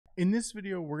In this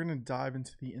video, we're going to dive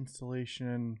into the installation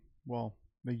and, well,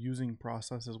 the using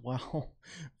process as well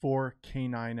for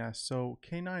k9s. So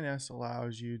k9s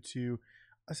allows you to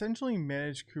essentially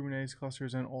manage Kubernetes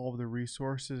clusters and all of the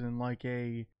resources in like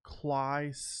a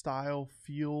CLI style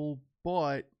feel,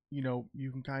 but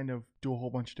you can kind of do a whole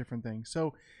bunch of different things.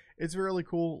 So it's really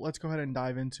cool. Let's go ahead and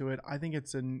dive into it. I think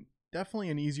it's definitely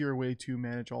an easier way to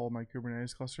manage all of my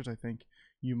Kubernetes clusters. I think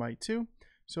you might too.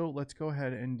 So let's go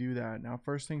ahead and do that. Now,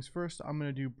 first things first, I'm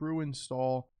going to do brew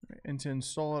install. And to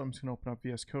install it, I'm just going to open up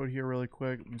VS Code here really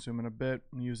quick. I'm going to zoom in a bit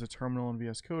and use the terminal in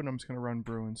VS Code, and I'm just going to run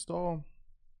brew install.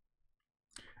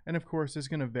 And of course, this is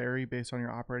going to vary based on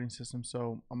your operating system.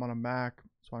 So I'm on a Mac,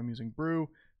 so I'm using Brew.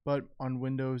 But on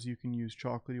Windows, you can use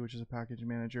Chocolatey, which is a package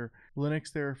manager.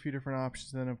 Linux, there are a few different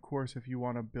options. And then, of course, if you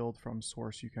want to build from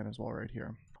source, you can as well right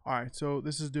here. All right, so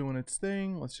this is doing its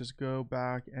thing. Let's just go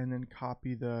back and then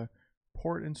copy the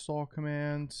port install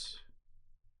command.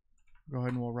 Go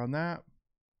ahead and we'll run that.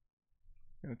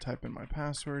 I'm going to type in my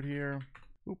password here.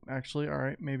 Oop, actually, all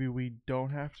right, maybe we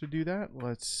don't have to do that.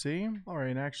 Let's see. All right,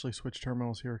 and actually switch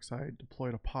terminals here because I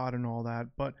deployed a pod and all that,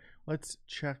 but let's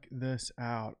check this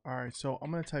out. All right, so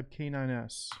I'm going to type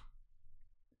k9s.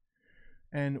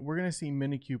 And we're going to see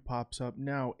Minikube pops up.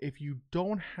 Now, if you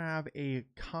don't have a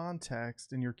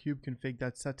context in your kube config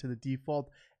that's set to the default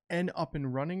and up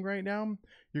and running right now,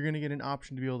 you're going to get an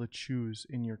option to be able to choose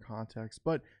in your context.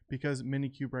 But because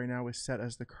Minikube right now is set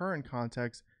as the current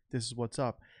context, this is what's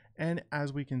up. And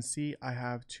as we can see, I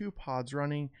have 2 pods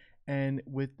running. And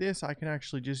with this, I can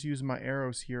actually just use my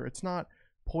arrows here. It's not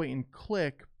point and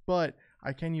click, but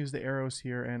I can use the arrows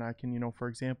here and I can, for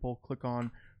example, click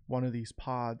on one of these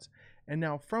pods. And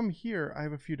now from here, I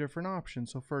have a few different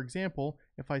options. So for example,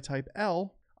 if I type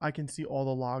L, I can see all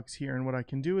the logs here. And what I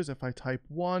can do is if I type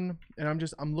 1, and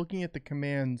I'm looking at the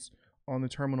commands on the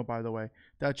terminal, by the way,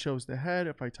 that shows the head.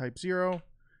 If I type 0,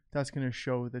 that's going to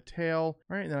show the tail.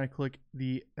 All right, and then I click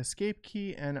the escape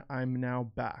key and I'm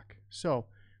now back. So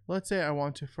let's say I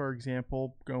want to, for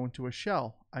example, go into a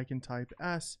shell. I can type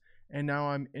S and now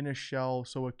I'm in a shell.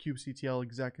 So a kubectl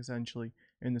exec essentially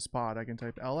in this pod. I can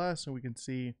type ls and we can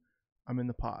see I'm in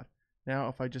the pod. Now,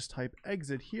 if I just type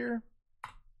exit here,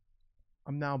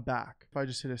 I'm now back. If I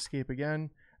just hit escape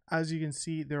again, as you can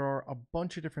see, there are a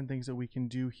bunch of different things that we can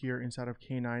do here inside of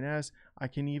k9s. I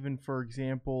can even, for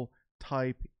example,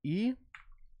 type E,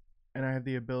 and I have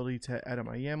the ability to edit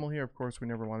my YAML here. Of course, we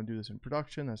never want to do this in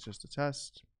production. That's just a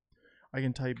test. I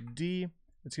can type D.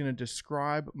 It's going to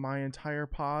describe my entire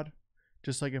pod,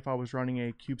 just like if I was running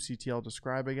a kubectl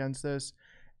describe against this.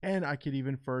 And I could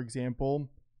even, for example,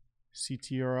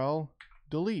 ctrl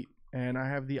delete, and I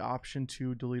have the option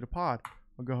to delete a pod.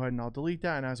 I'll go ahead and I'll delete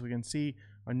that, and as we can see,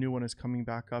 a new one is coming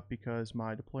back up because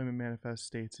my deployment manifest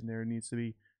states and there needs to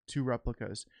be 2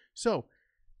 replicas. So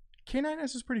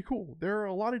k9s is pretty cool. There are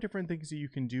a lot of different things that you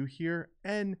can do here,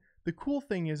 and the cool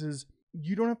thing is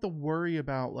you don't have to worry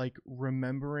about like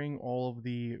remembering all of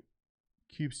the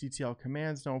kubectl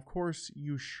commands. Now, of course,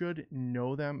 you should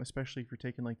know them, especially if you're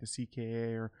taking like the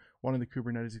CKA or one of the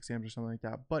Kubernetes exams or something like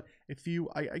that. But if you,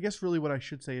 I guess really what I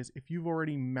should say is if you've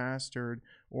already mastered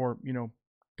or,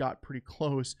 got pretty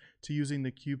close to using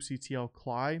the kubectl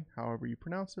CLI, however you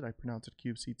pronounce it, I pronounce it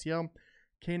kubectl,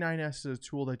 k9s is a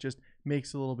tool that just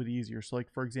makes it a little bit easier. So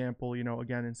like, for example,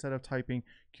 again, instead of typing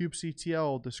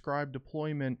kubectl describe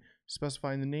deployment,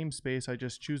 specifying the namespace, I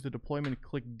just choose the deployment,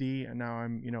 click D, and now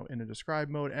I'm, in a describe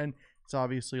mode, and it's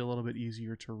obviously a little bit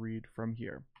easier to read from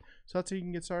here. So that's how you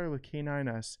can get started with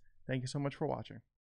k9s. Thank you so much for watching.